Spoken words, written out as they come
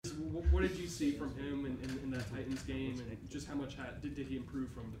see from him in that Titans game, and just how much did he improve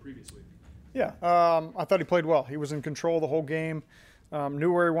from the previous week? Yeah, I thought he played well. He was in control the whole game,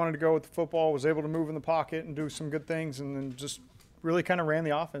 knew where he wanted to go with the football, was able to move in the pocket and do some good things, and then just really kind of ran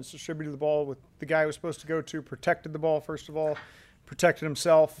the offense, distributed the ball with the guy he was supposed to go to, protected the ball, first of all, protected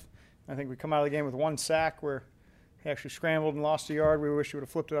himself. I think we come out of the game with one sack where he actually scrambled and lost a yard. We wish he would have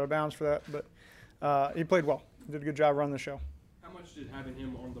flipped it out of bounds for that, but he played well. He did a good job running the show. How much did having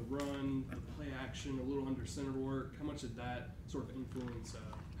him on the run, the play action, a little under center work, how much did that sort of influence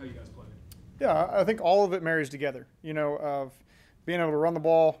how you guys played? Yeah, I think all of it marries together, of being able to run the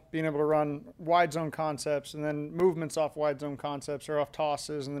ball, being able to run wide zone concepts, and then movements off wide zone concepts or off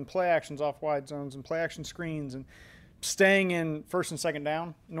tosses, and then play actions off wide zones and play action screens, and staying in first and second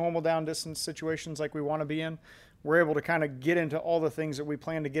down, normal down distance situations like we want to be in. We're able to kind of get into all the things that we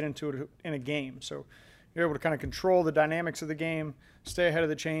plan to get into in a game. So you're able to kind of control the dynamics of the game, stay ahead of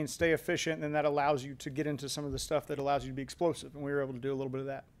the chain, stay efficient, and then that allows you to get into some of the stuff that allows you to be explosive, and we were able to do a little bit of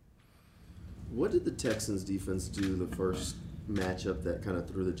that. What did the Texans defense do the first matchup that kind of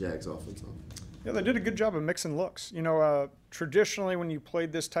threw the Jags offense off? Yeah, they did a good job of mixing looks. Traditionally when you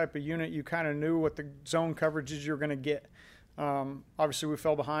played this type of unit, you kind of knew what the zone coverages you were going to get. Obviously, we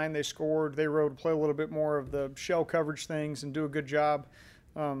fell behind. They scored. They were able to play a little bit more of the shell coverage things and do a good job.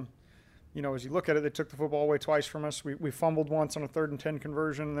 As you look at it, they took the football away twice from us. We fumbled once on a 3rd and 10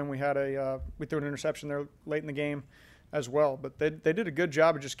 conversion, and then we threw an interception there late in the game as well. But they did a good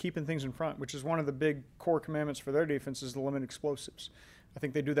job of just keeping things in front, which is one of the big core commandments for their defense is to limit explosives. I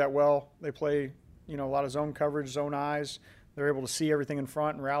think they do that well. They play, a lot of zone coverage, zone eyes. They're able to see everything in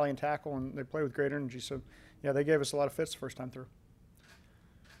front and rally and tackle, and they play with great energy. So, yeah, they gave us a lot of fits the first time through.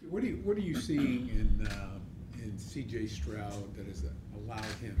 What are you seeing in C.J. Stroud that has allowed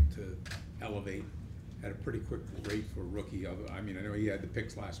him to elevate at a pretty quick rate for a rookie? I know he had the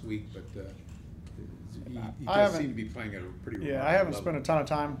picks last week, but he does seem to be playing at a pretty remarkable I haven't level. spent a ton of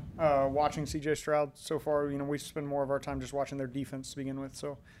time watching C.J. Stroud so far. We spend more of our time just watching their defense to begin with.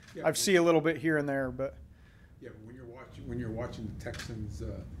 So Yeah, I've seen a little bit here and there, but yeah, but when you're watching the Texans,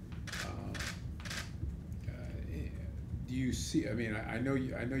 do you see? I know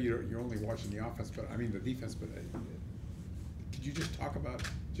you're only watching the offense, but the defense. But could you just talk about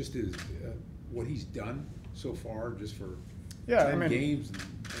just his what he's done so far, just for 10 games?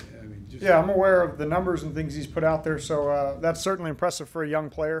 I'm aware of the numbers and things he's put out there. So that's certainly impressive for a young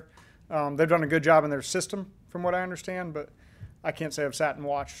player. They've done a good job in their system, from what I understand, but I can't say I've sat and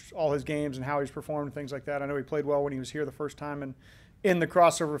watched all his games and how he's performed and things like that. I know he played well when he was here the first time, and in the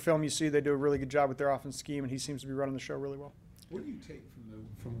crossover film you see they do a really good job with their offense scheme, and he seems to be running the show really well. What do you take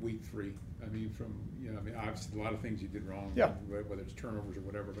from week 3? Obviously a lot of things you did wrong, yeah, whether it's turnovers or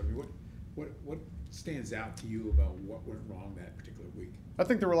whatever. But what stands out to you about what went wrong that particular week? I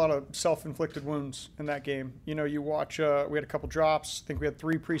think there were a lot of self-inflicted wounds in that game. You watch. We had a couple drops. I think we had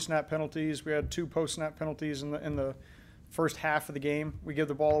 3 pre-snap penalties. We had 2 post-snap penalties in the first half of the game. We give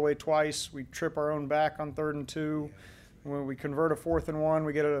the ball away twice. We trip our own back on 3rd and 2. When we convert a 4th and 1,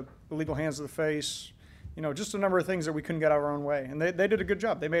 we get illegal hands to the face. Just a number of things that we couldn't get out of our own way. And they did a good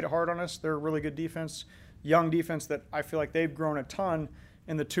job. They made it hard on us. They're a really good defense, young defense that I feel like they've grown a ton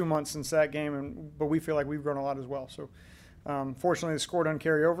in the 2 months since that game, but we feel like we've grown a lot as well. So fortunately, the score doesn't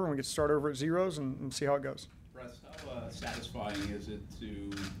carry over, and we get to start over at zeros and see how it goes. Russ, how satisfying is it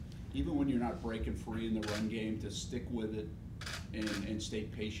to, even when you're not breaking free in the run game, to stick with it and stay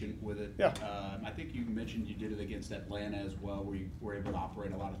patient with it? Yeah. I think you mentioned you did it against Atlanta as well, where you were able to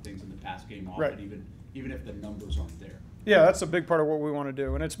operate a lot of things in the pass game off right. it, even if the numbers aren't there. Yeah, that's a big part of what we want to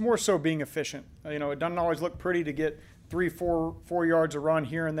do, and it's more so being efficient. It doesn't always look pretty to get 3-4 yards a run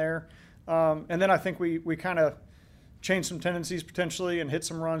here and there, and then I think we kind of changed some tendencies potentially and hit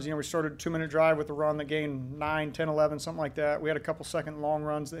some runs. We started a 2-minute drive with a run that gained 9, 10, 11, something like that. We had a couple second long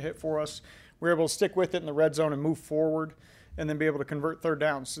runs that hit for us. We were able to stick with it in the red zone and move forward, and then be able to convert 3rd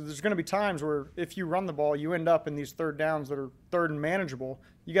downs. So there's going to be times where if you run the ball, you end up in these 3rd downs that are 3rd and manageable.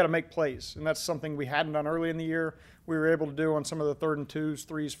 You got to make plays, and that's something we hadn't done early in the year. We were able to do on some of the 3rd and 2s,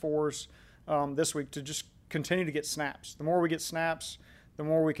 3s, 4s this week to just continue to get snaps. The more we get snaps, the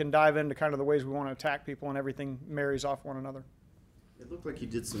more we can dive into kind of the ways we want to attack people, and everything marries off one another. It looked like you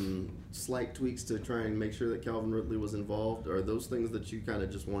did some slight tweaks to try and make sure that Calvin Ridley was involved. Are those things that you kind of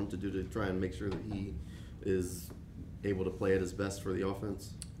just wanted to do to try and make sure that he is able to play at his best for the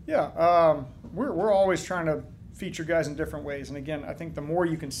offense? Yeah, we're always trying to feature guys in different ways. And again, I think the more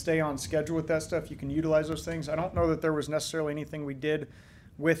you can stay on schedule with that stuff, you can utilize those things. I don't know that there was necessarily anything we did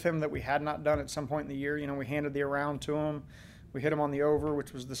with him that we had not done at some point in the year. We handed the around to him. We hit him on the over,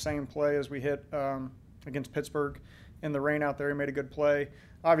 which was the same play as we hit against Pittsburgh in the rain out there. He made a good play.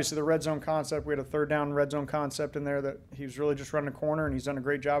 obviously the red zone concept. We had a third down red zone concept in there that he was really just running a corner, and he's done a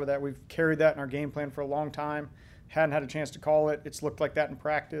great job of that. We've carried that in our game plan for a long time. Hadn't had a chance to call it. It's looked like that in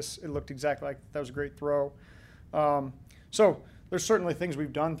practice. It looked exactly like that was a great throw. So there's certainly things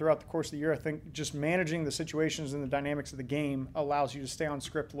we've done throughout the course of the year. I think just managing the situations and the dynamics of the game allows you to stay on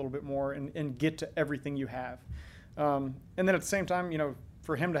script a little bit more and get to everything you have. And then at the same time,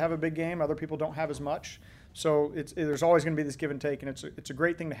 for him to have a big game, other people don't have as much. So there's always going to be this give and take, and it's a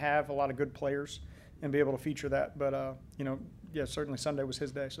great thing to have a lot of good players and be able to feature that. But, certainly Sunday was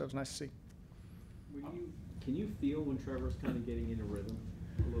his day, so that was nice to see. Can you feel when Trevor's kind of getting into rhythm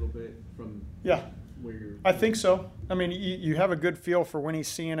a little bit from where you're? I think so. I mean, you have a good feel for when he's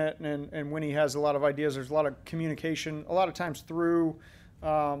seeing it and when he has a lot of ideas. There's a lot of communication, a lot of times through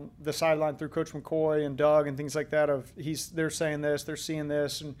the sideline, through Coach McCoy and Doug and things like that they're saying this, they're seeing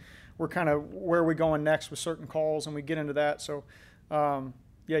this, and we're kind of where are we going next with certain calls, and we get into that. So,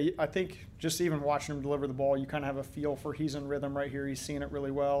 I think just even watching him deliver the ball, you kind of have a feel for he's in rhythm right here. He's seeing it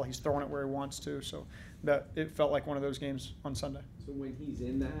really well. He's throwing it where he wants to. So that it felt like one of those games on Sunday. So when he's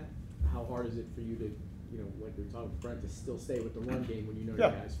in that, how hard is it for you to, when you're talking with Brent, to still stay with the run game when you know the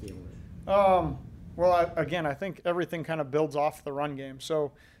guy's feeling it? Well, I think everything kind of builds off the run game.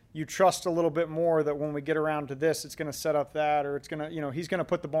 So you trust a little bit more that when we get around to this, it's going to set up that, or it's going to, he's going to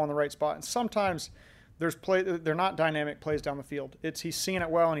put the ball in the right spot. And sometimes they're not dynamic plays down the field. He's seeing it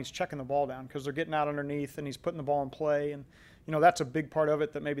well and he's checking the ball down because they're getting out underneath and he's putting the ball in play. And, that's a big part of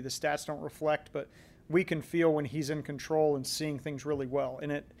it that maybe the stats don't reflect, but we can feel when he's in control and seeing things really well.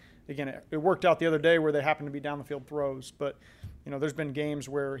 And it worked out the other day where they happened to be down the field throws, but, there's been games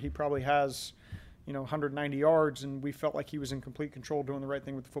where he probably has, 190 yards, and we felt like he was in complete control doing the right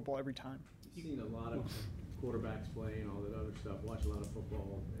thing with the football every time. You've seen a lot of quarterbacks play and all that other stuff, watch a lot of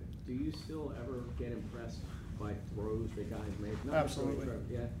football. Do you still ever get impressed by throws that guys make? Not Absolutely.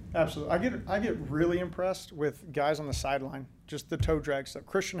 Yeah. Absolutely. I get really impressed with guys on the sideline, just the toe drag stuff.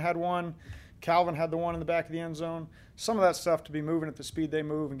 Christian had one. Calvin had the one in the back of the end zone. Some of that stuff to be moving at the speed they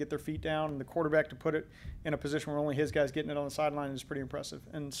move and get their feet down, and the quarterback to put it in a position where only his guy's getting it on the sideline is pretty impressive.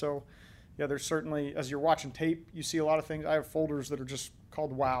 And so, there's certainly, as you're watching tape, you see a lot of things. I have folders that are just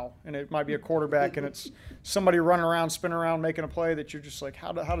called wow, and it might be a quarterback, and it's somebody running around, spinning around, making a play that you're just like,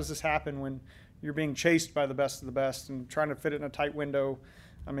 how does this happen when you're being chased by the best of the best and trying to fit it in a tight window?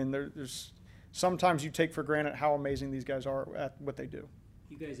 I mean, there's sometimes you take for granted how amazing these guys are at what they do.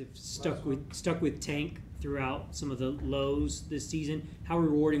 You guys have stuck with Tank throughout some of the lows this season. How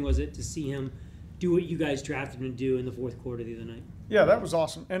rewarding was it to see him do what you guys drafted him to do in the fourth quarter the other night? Yeah, that was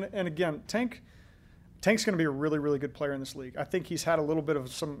awesome. And again, Tank's going to be a really, really good player in this league. I think he's had a little bit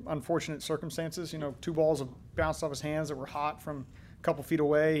of some unfortunate circumstances. 2 balls have bounced off his hands that were hot from a couple feet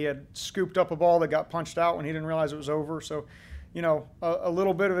away. He had scooped up a ball that got punched out when he didn't realize it was over. So, a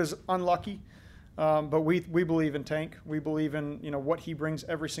little bit of his unlucky. But we believe in Tank. We believe in what he brings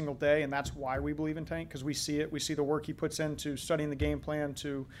every single day, and that's why we believe in Tank, because we see it. We see the work he puts into studying the game plan,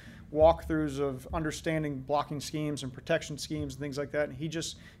 to walkthroughs of understanding blocking schemes and protection schemes and things like that. And he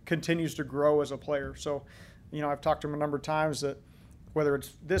just continues to grow as a player. So, I've talked to him a number of times that whether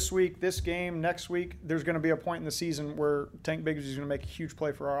it's this week, this game, next week, there's going to be a point in the season where Tank Bigsby is going to make a huge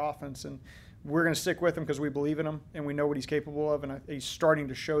play for our offense, and we're going to stick with him because we believe in him and we know what he's capable of, and he's starting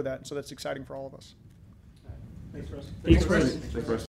to show that. And so that's exciting for all of us. Thanks, Russ. Thanks, Russ. Thanks, Russ.